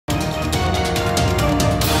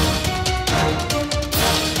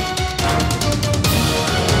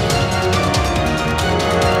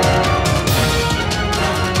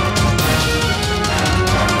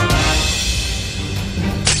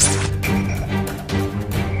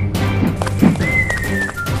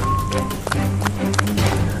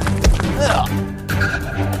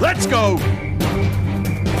go!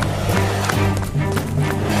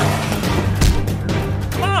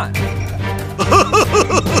 Come on!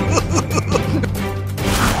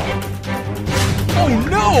 Oh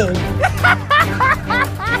no!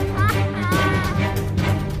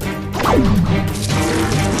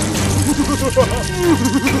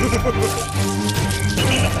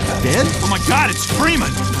 Dead? Oh my god, it's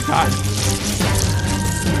screaming! Oh my god.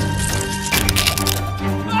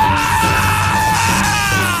 Ah!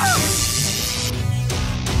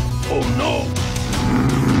 Oh no!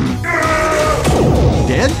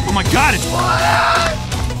 Dead? Oh my god, it's...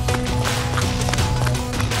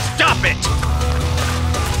 Stop it!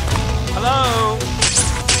 Hello?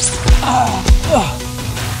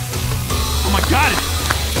 Oh my god, it's...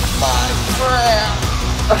 My friend.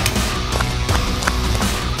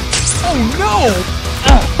 Oh no!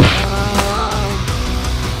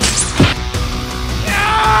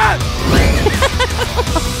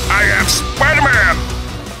 I am Spiderman!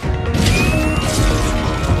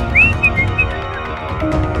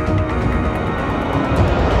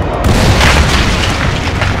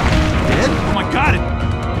 Dead? Oh my god!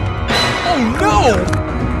 Oh no!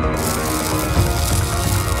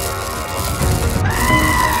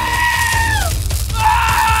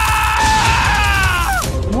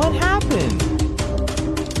 What happened?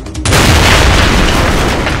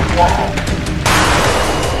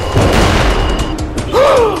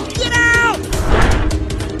 Get out!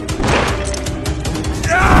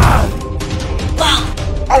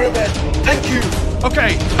 Iron Man, thank you.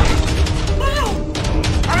 Okay.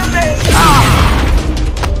 Iron Man.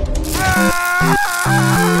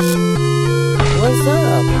 What's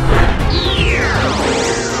up?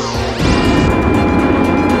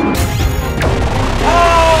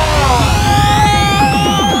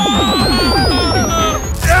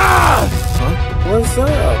 What's up?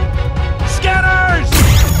 Scanners!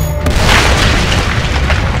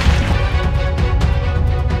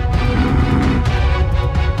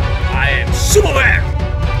 I am Superman!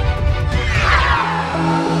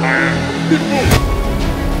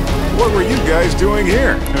 What were you guys doing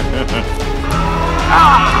here?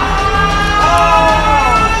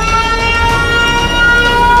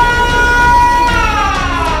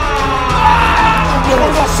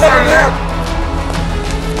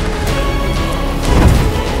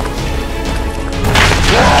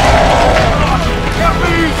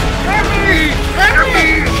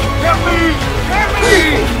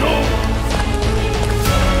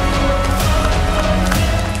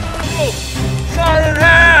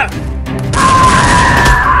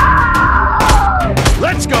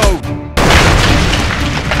 Let's go!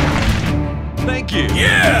 Thank you.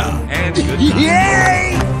 Yeah! And goodbye.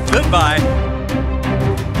 Yay! Goodbye.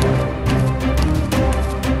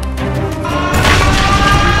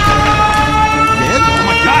 Dead? Oh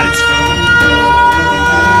my god, it's...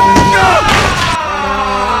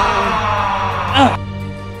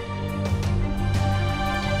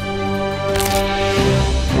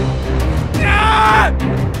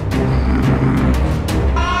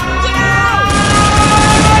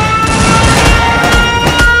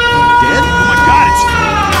 Dead? Oh my god, it's...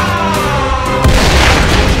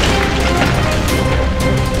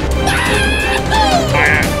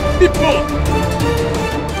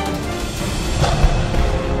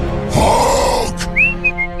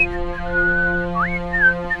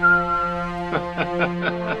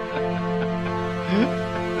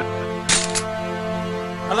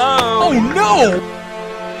 Hello? Oh no!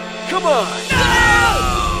 Come on.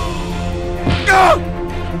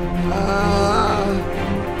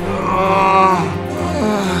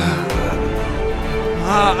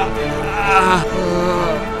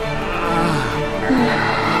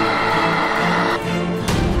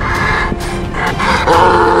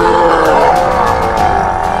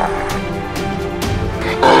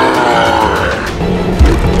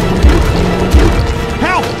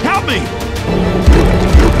 Help! Help me!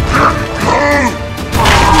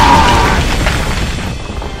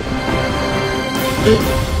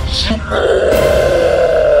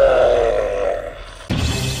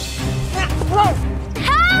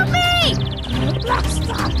 Help me!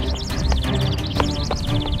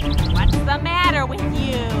 What's the matter with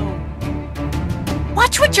you?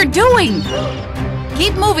 Watch what you're doing!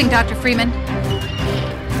 Keep moving, Dr. Freeman.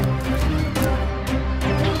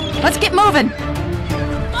 Let's get moving.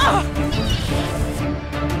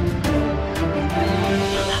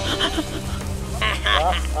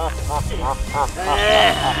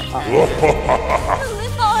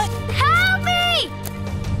 Help me!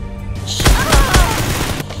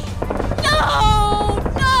 No!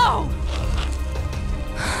 No!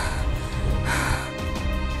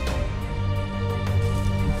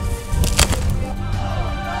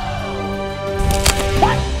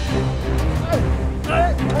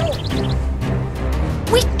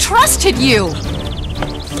 We trusted you!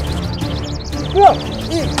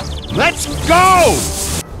 Let's go!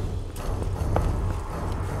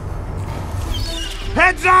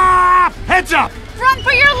 Heads up! Heads up! Run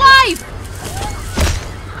for your life!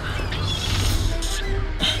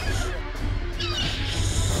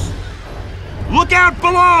 Look out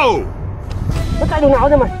below! Nó chạy đường nào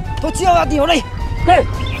rồi mày? Tôi chia ra tìm đây. Ok.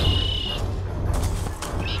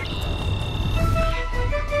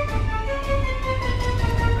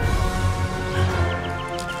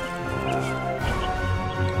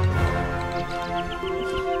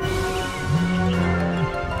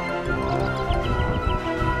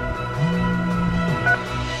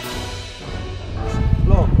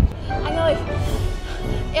 Anh ơi,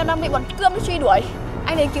 em đang bị bọn cướp truy đuổi.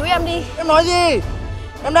 Anh đến cứu em đi. Em nói gì?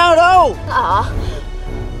 Em đang ở đâu? Ở.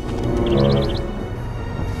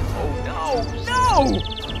 No!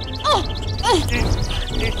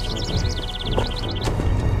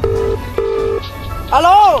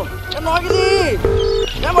 Alo, em nói cái gì?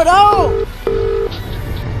 Em ở đâu?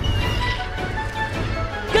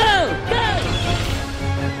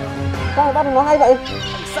 Sao người ta đừng nói hay vậy?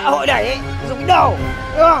 Xã hội này ấy, dùng cái đầu,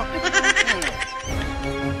 đúng không?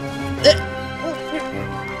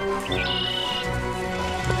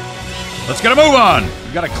 Let's get a move on!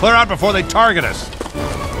 We gotta clear out before they target us.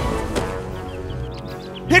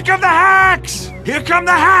 Here come the hacks! Here come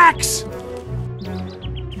the hacks!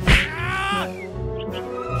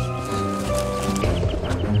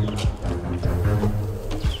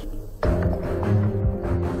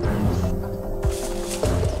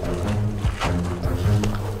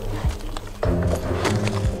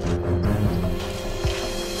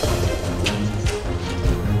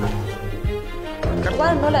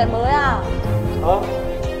 Quá nó lại mới à?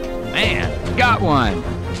 Man, got one.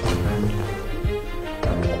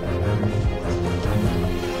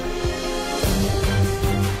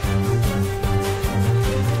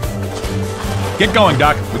 Get going,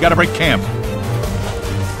 Doc. We gotta break camp.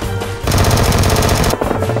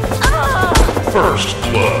 First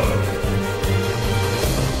blood.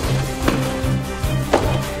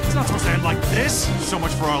 It's not supposed to end like this. So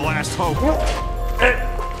much for our last hope.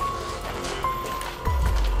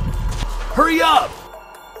 Hurry up!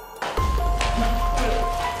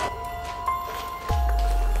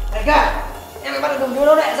 Đại ca, em bị bắt được đường đua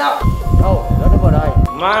đâu đệ sao? Đâu, nó vào đây.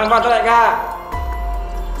 Mang vào cho đại ca.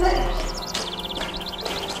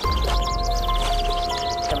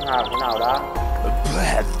 Xem hàng thế nào đã.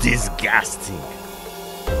 Bad, disgusting.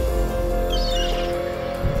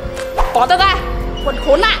 Bỏ tao ra, quần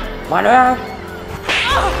khốn nạn. Mày nói ai?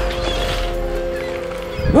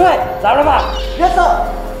 Ngươi, dám đâu mà, biết sợ.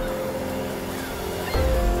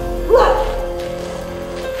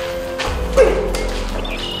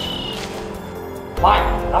 Mày,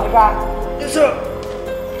 làm cái ca. Tiếp sự.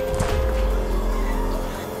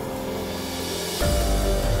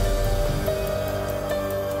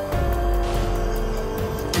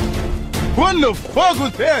 What the fuck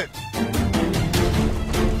was that?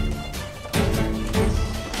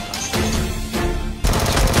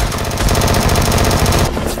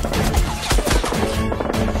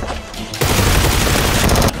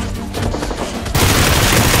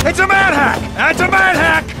 It's a man hack! It's a man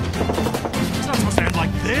hack! It's not supposed to end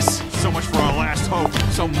like this. So much for our last hope.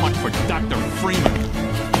 So much for Dr. Freeman.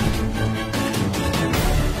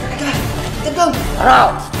 Tiếp cận.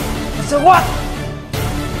 Nào. So what?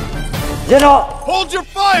 Giết họ. Hold your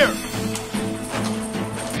fire!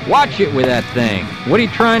 Watch it with that thing. What are you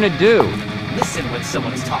trying to do? Listen when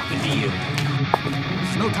someone's talking to you.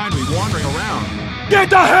 There's no time to be wandering around. Get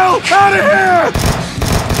the hell out of here!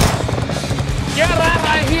 Get out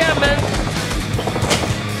right here, man.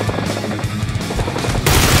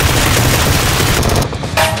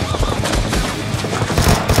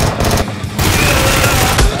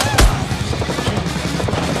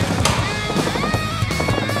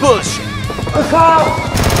 Push! Không.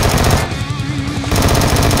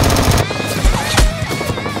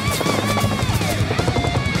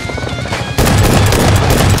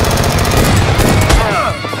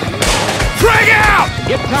 Drag out!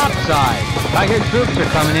 Get topside. I hear troops are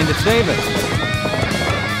coming in to save us.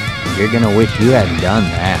 You're gonna wish you hadn't done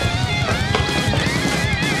that.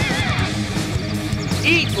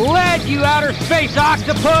 Eat lead, you outer space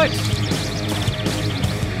octopus!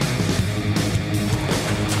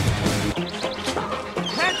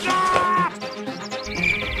 Heads up!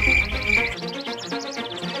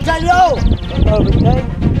 Chạy đi đâu? Mình đây.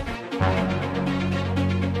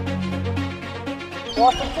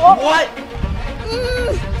 What?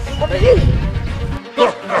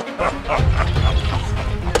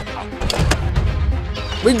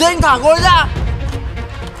 Bình tĩnh, thả gối ra.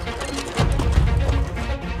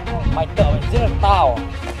 tao.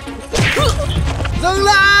 Dừng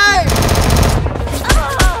lại.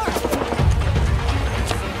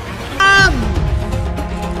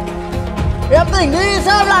 Em tỉnh đi,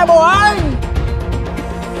 sao em lại bỏ anh?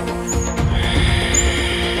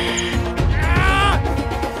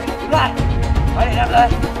 Lại, phải để em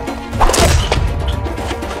lên.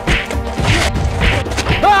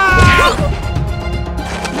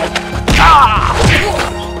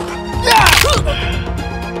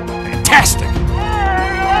 Fantastic!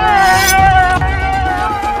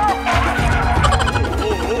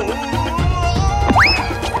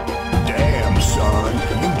 Damn, son,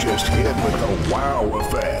 you just hit with a wow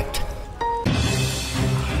effect.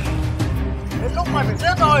 Đến lúc mày phải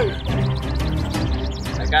giết rồi.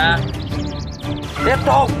 Đại ca, tiếp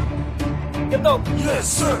tục. Tiếp tục. Yes,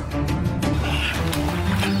 sir.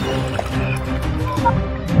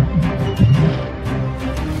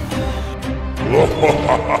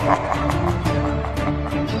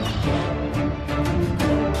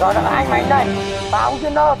 Rồi là anh mày đây, tao không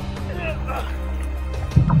chuyên đâu.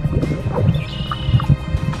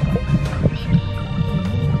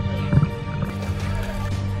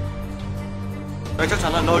 Đây chắc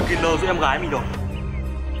chắn là nơi killer giữ em gái mình rồi.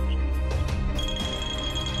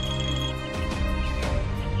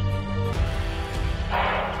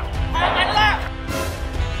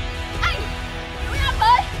 Anh, cứu em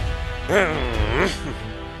với.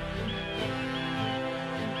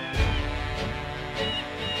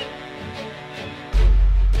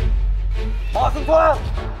 Bỏ xuống thuốc.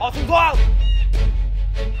 Bỏ xuống thuốc.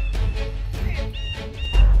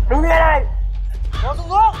 Đứng nghe đây. Bỏ xuống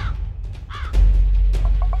thuốc.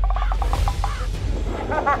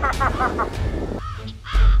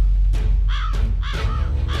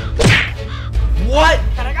 What?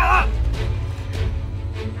 Thằng đại ca ơi.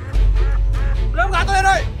 Lấy ông gái tôi lên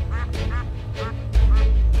đây.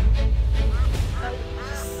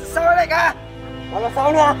 Sao vậy đại ca? Còn là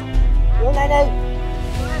sao nữa? Đứng đây đi.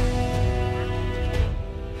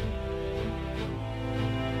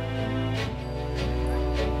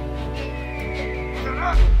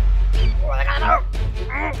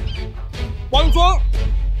 Bỏ xuống.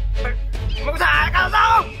 Mày có thả đại ca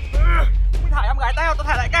sao không? Mày thả em gái tao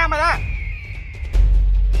thả đại ca mày ra.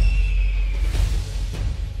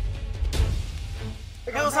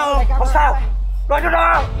 Đại ca sao không? Không sao. Đợi cho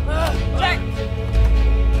nào.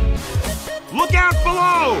 Look out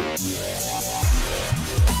below!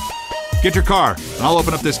 Get your car, and I'll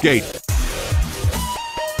open up this gate.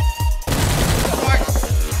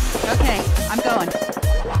 Okay, I'm going.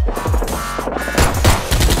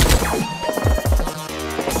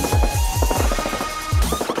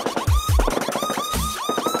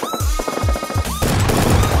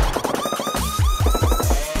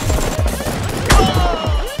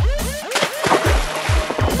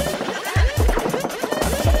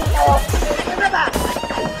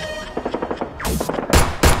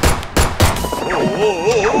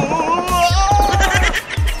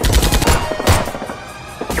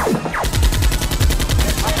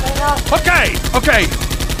 Okay, okay.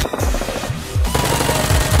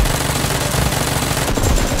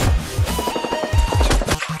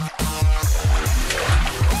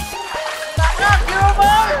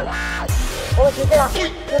 Ôi chị kia,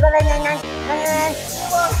 đưa ta lên nhanh nhanh, nhanh nhanh.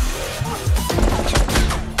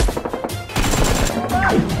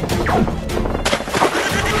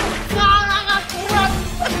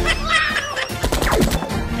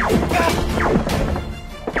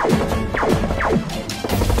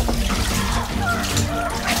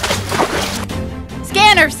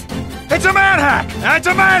 Scanners! It's a man hack! It's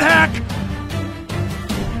a man hack!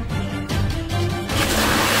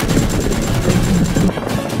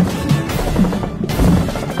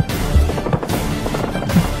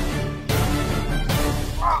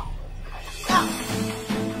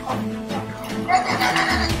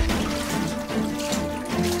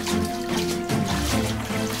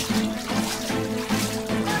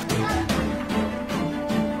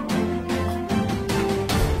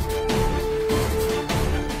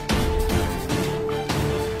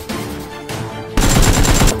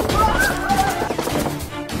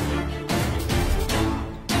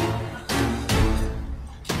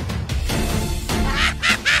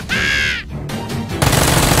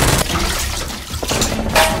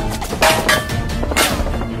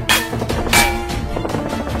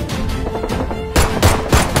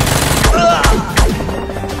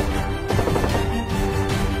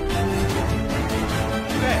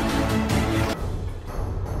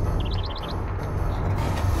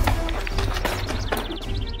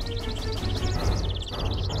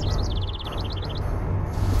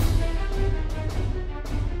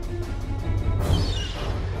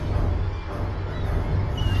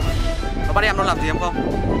 bắt em nó làm gì em không?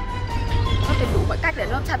 Nó tìm đủ mọi cách để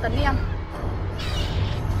nó tra tấn em.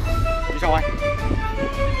 Đi cho anh.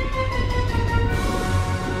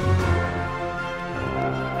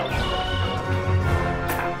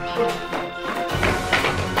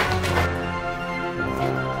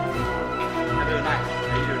 Đường này,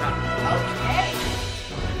 đi đường này.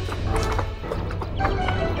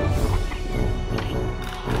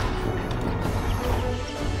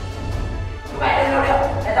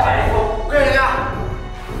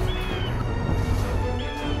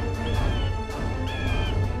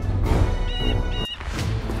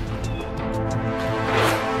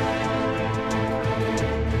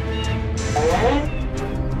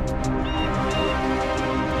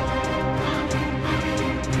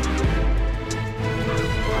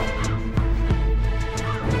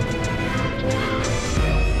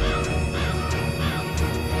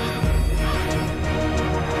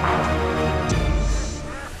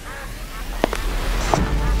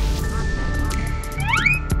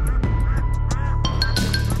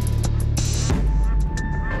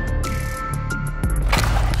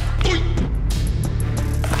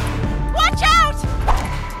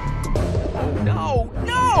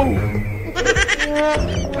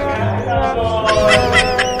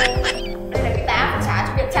 Đây là cái tá phải trả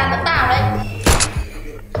cho việc tra tấn tao đấy.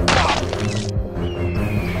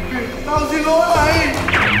 Tao xin lỗi mày.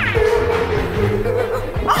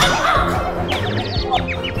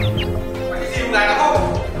 Mày cái gì này là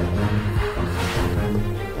không?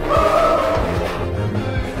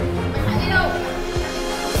 Mày đi đâu?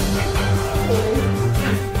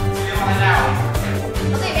 Đi vào đây nào?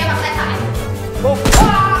 Có gì em bằng tay phải.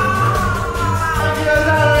 Anh chia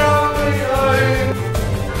ra đâu mình ơi.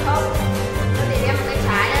 Không, có gì em bằng tay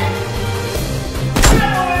trái đấy.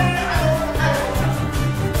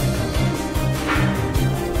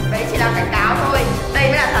 Đấy chỉ là cảnh cáo thôi. Đây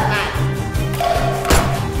mới là thật này.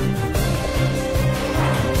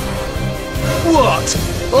 What?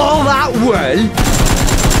 All that way?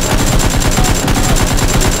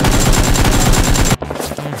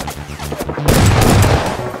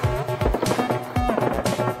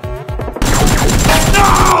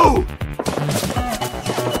 No!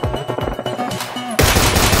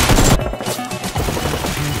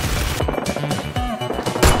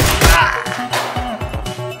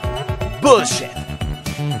 Bullshit.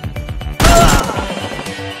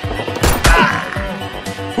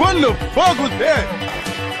 What the fuck was that?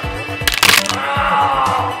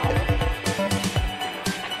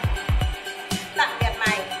 Tạm biệt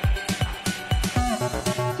mày.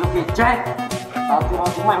 Trước khi chết, tao cho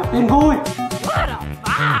chúng mày một tin vui.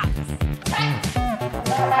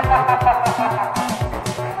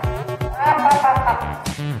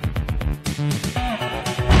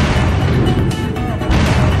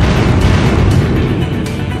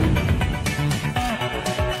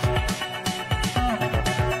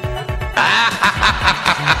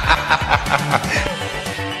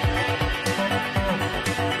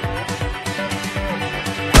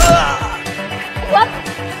 What?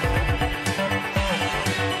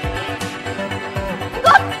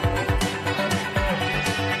 Good.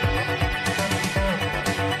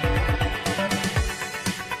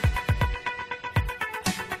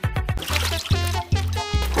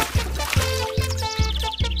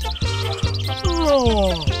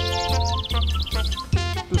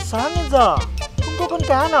 Từ sáng đến giờ không có con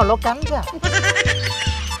cá nào nó cắn cả.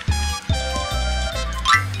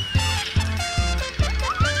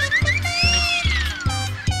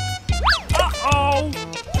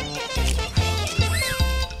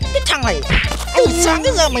 Cái thằng này từ sáng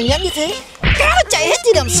đến giờ mày nhắn như thế, cá nó chạy hết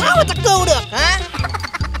thì làm sao mà ta câu được hả?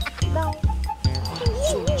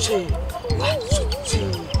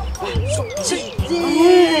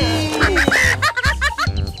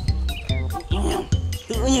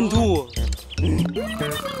 Tự nhiên thua.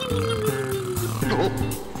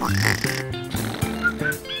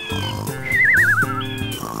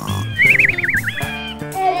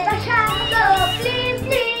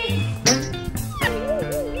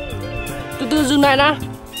 Từ từ dừng lại đã.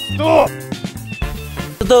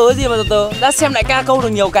 Từ từ cái gì mà từ từ? Đã xem đại ca câu được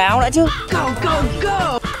nhiều cá đã chứ. Go go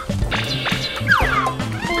go.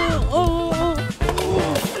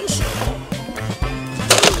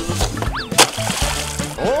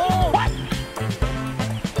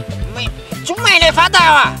 Chúng mày lại phá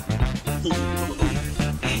tao à?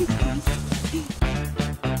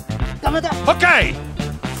 Okay!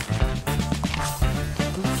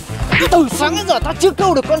 Từ sáng đến giờ tao chưa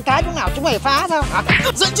câu được con cá chỗ nào, chúng mày phá sao hả?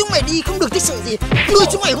 Dẫn chúng mày đi không được tích sự gì, nuôi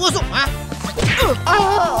chúng mày vô dụng hả?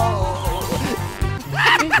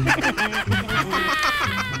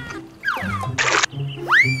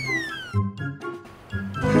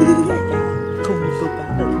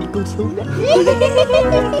 con súng đấy.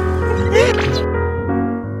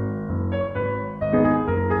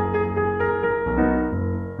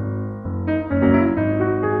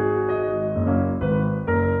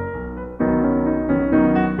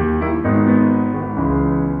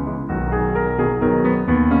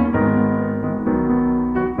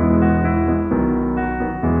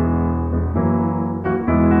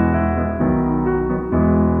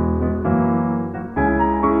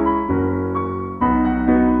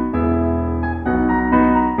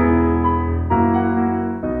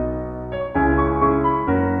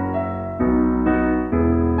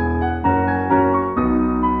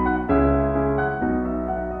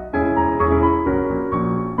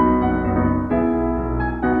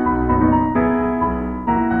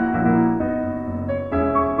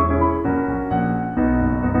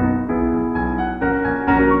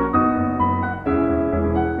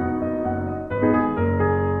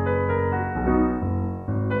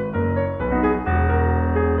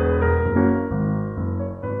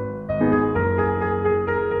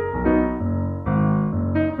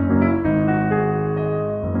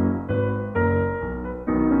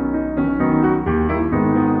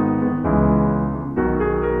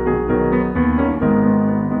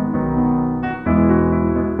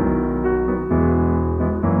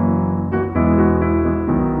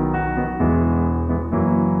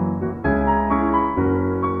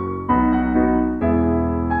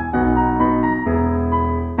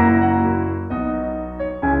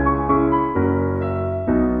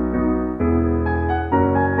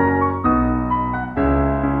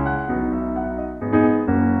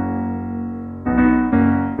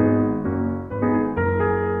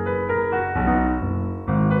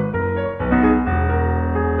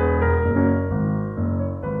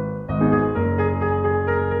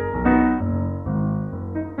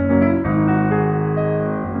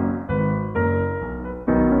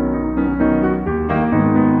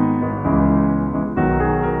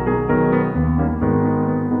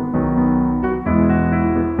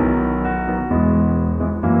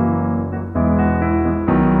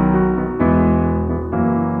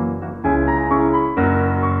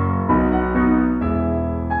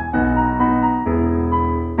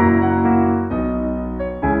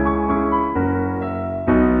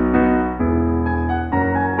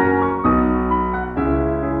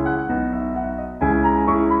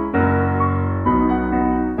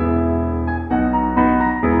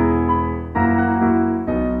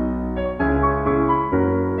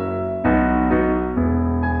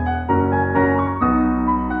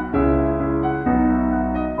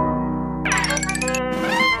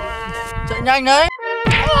 Nhanh đấy.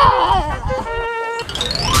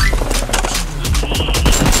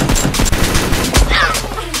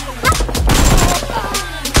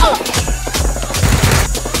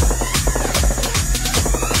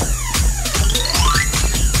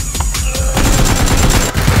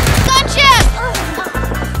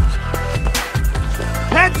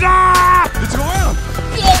 Heads up! It's around!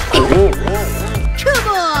 Come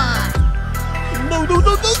on! No, no,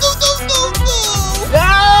 no, no, no, no, no, no!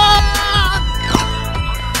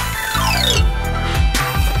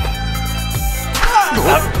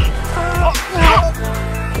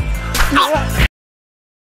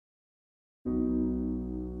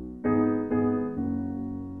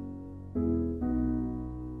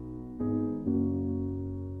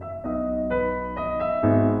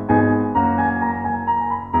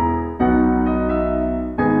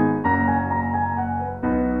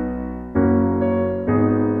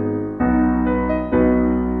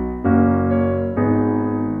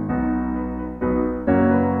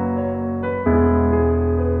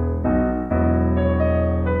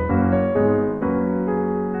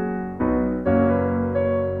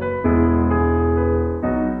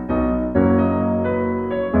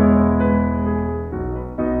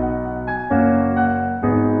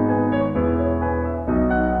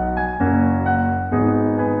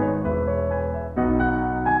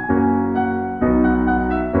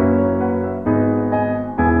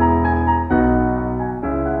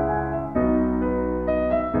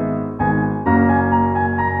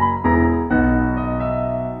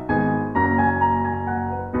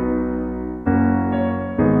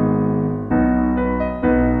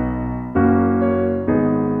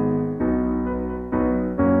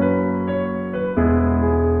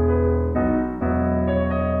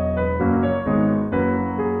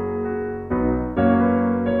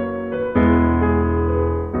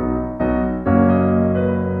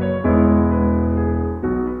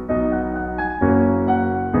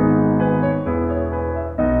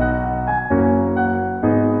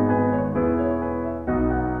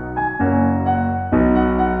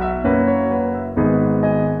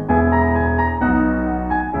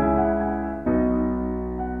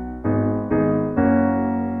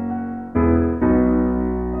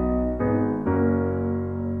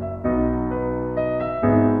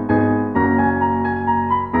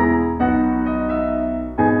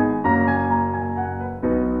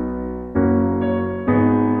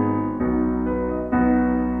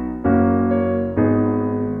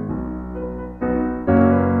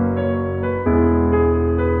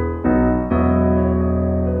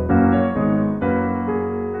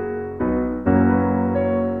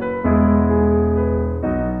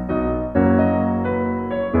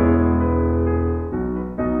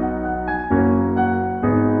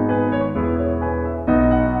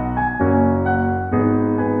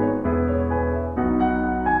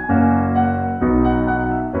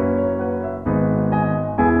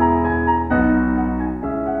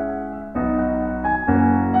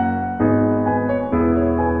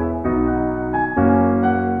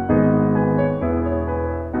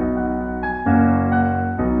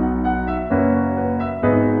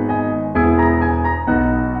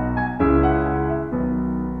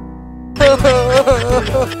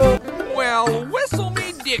 Well, whistle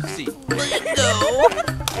me Dixie.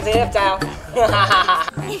 Cái gì đẹp chào.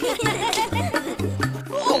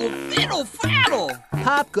 Oh, fiddle faddle!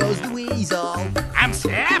 Pop goes the weasel. I'm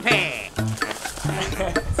snappy.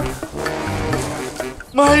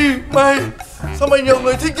 Mày, sao mày nhiều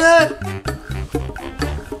người thích thế?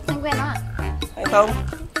 Anh quen nó à? Hay không?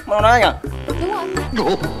 Mau nói nhỉ? Đúng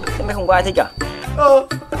rồi. Thế mày không có ai thích à?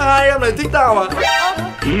 Hai em này thích tao à?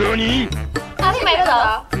 Nani? Tao thích mày bao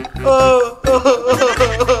giờ? Tao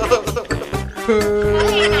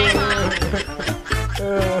thích mày mà.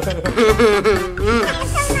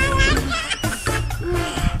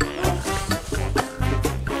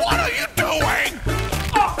 What are you doing?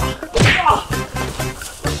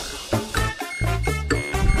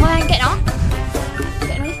 Thôi anh kệ nó.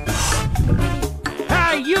 Kệ nó đi.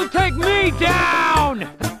 Hey, you take me down!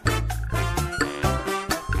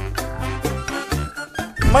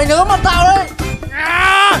 Mày nhớ mặt tao đấy.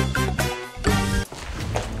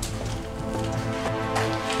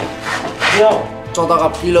 Nhiều, cho tao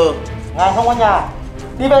gặp killer. Ngài không có nhà.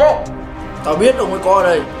 Đi về đấy. Tao biết ông ấy có ở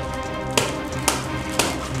đây.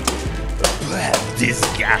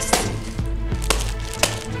 Disgusting.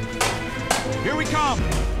 Here we come.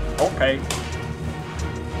 Okay.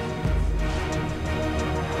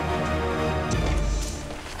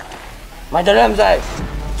 Mày tới đây làm gì?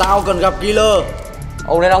 Tao cần gặp killer.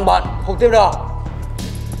 Ông này đang bận, không tiếp được.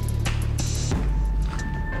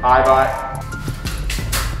 Ai vậy?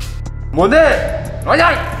 Muốn đi? Nói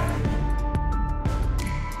nhanh.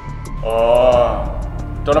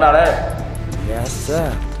 Cho nó vào đây. Yes sir.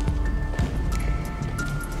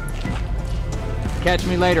 Catch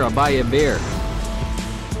me later, I'll buy you a beer.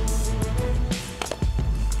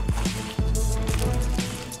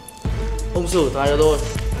 Ông xử thay cho tôi.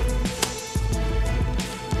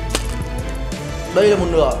 Đây là một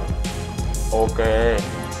nửa. Ok.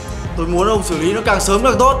 Tôi muốn ông xử lý nó càng sớm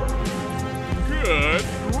càng tốt. Good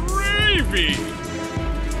gravy.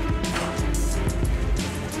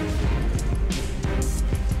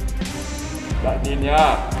 Lại nhìn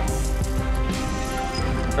nha.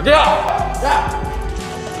 Được chưa? Dạ.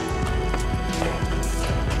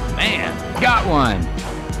 Man, got one.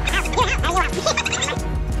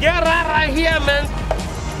 Get out right here, man.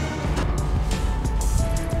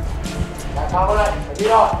 Làm sao con này? Phải đi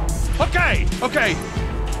rồi. Okay, okay.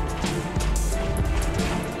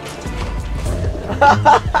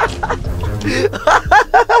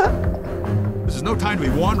 This is no time to be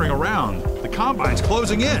wandering around. The combine's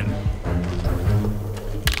closing in.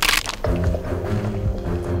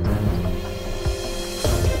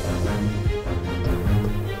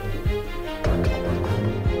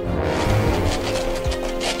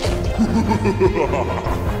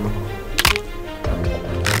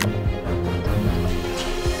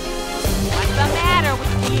 What's the matter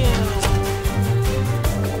with you?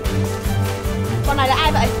 Con này là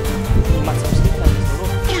ai vậy? Mặt xấu xí này xấu luôn.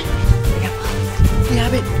 Đi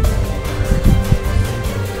hai bên.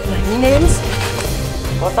 Này names.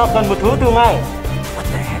 Có tao cần một thứ từ mày. What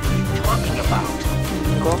the heck are you talking about?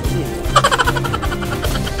 Có cái gì?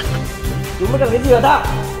 Chúng mới cần cái gì ở tao?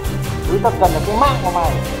 Thứ tao cần là cái mạng của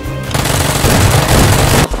mày.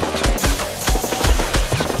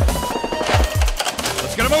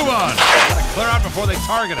 Let's get a move on. Gotta clear out before they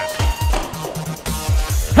target us.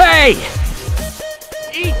 Hey!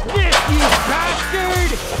 Eat this, you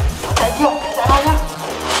bastard! Chạy triệu, chạy hai nhá.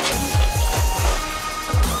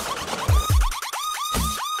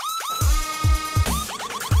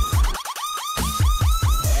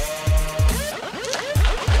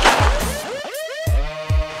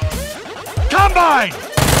 Combine!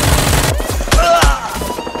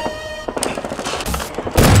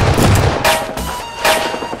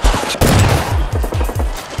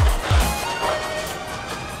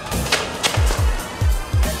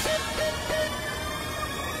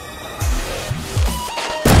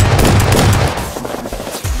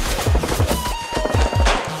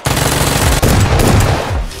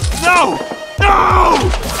 No! No!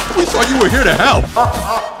 We thought you were here to help.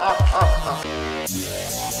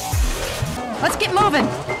 Let's get moving.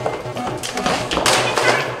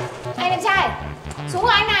 Anh đẹp trai, xuống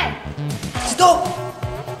rồi anh này. Stop.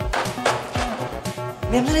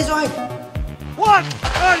 Ném ra đây rồi. What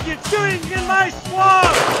are you doing in my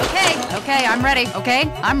swamp? Okay, I'm ready. Okay,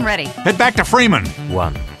 I'm ready. Head back to Freeman.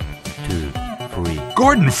 1, 2, 3.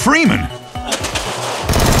 Gordon Freeman?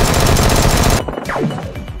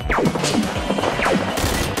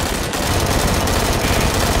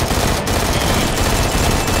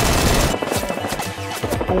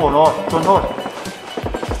 Không ổn rồi, trốn thôi.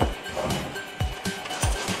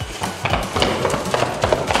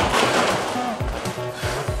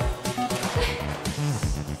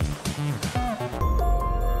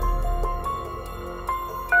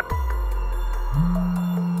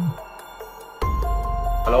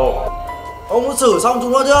 đâu. Ông đã xử xong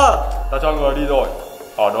chúng nó chưa? Ta cho người đi rồi.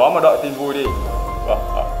 Ở đó mà đợi tin vui đi.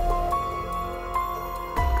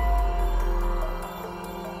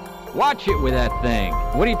 Watch it with that thing.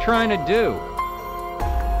 What are you trying to do?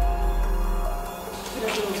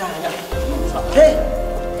 Thế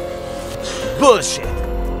Bullshit.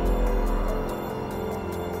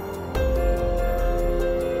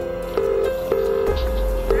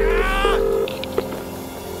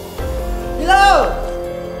 đi đâu?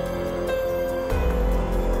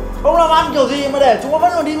 Ông làm ăn kiểu gì mà để chúng nó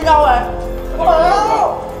vẫn còn đi với nhau vậy? Không phải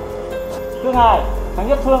đâu. Thương Hải, thằng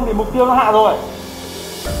Nhất Phương thì mục tiêu nó hạ rồi.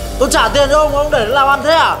 Tôi trả tiền cho ông để nó làm ăn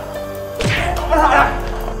thế à?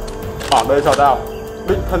 Ở đây cho tao.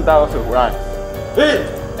 Đích thân tao xử vụ này. Đi.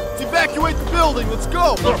 Evacuate the building. Let's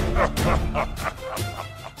go.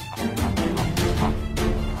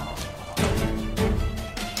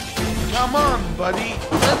 Come on, buddy.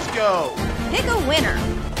 Let's go. Pick a winner.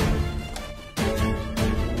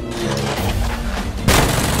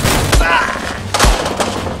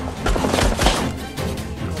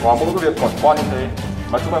 Có mỗi cái việc còn con như thế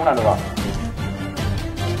mà chúng mày không làm được à?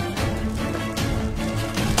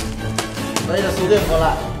 Đây là số tiền còn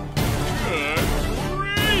lại.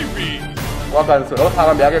 Có cần sửa đốt thang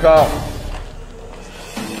con bé kia không?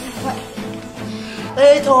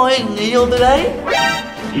 Ê thôi, người yêu tôi đấy.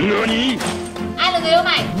 Ai là người yêu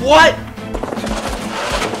mày? What?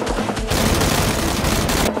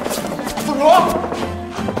 Thằng nó.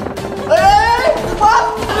 Ê, đừng bắt,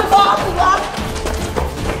 đừng bắt, đừng bắt.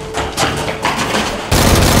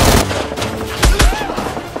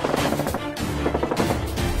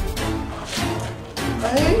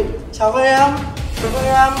 Đấy, chào các em. Chào các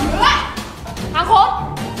em. Thằng khốn,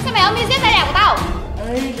 sao mày ôm đi giết tay đẹp của tao?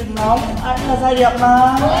 Ê, đừng nóng, anh là trai đẹp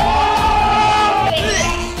mà.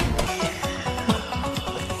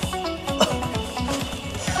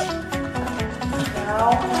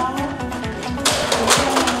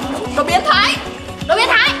 Đồ biến thái! Đồ biến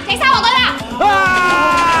thái! Tránh xa bọn tôi ra!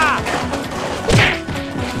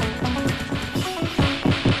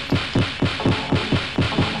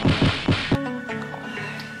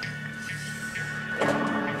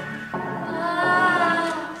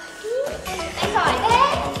 Anh giỏi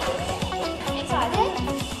thế! Anh giỏi thế!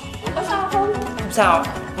 Có sao không? Không sao,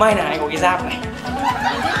 may là anh có cái giáp này.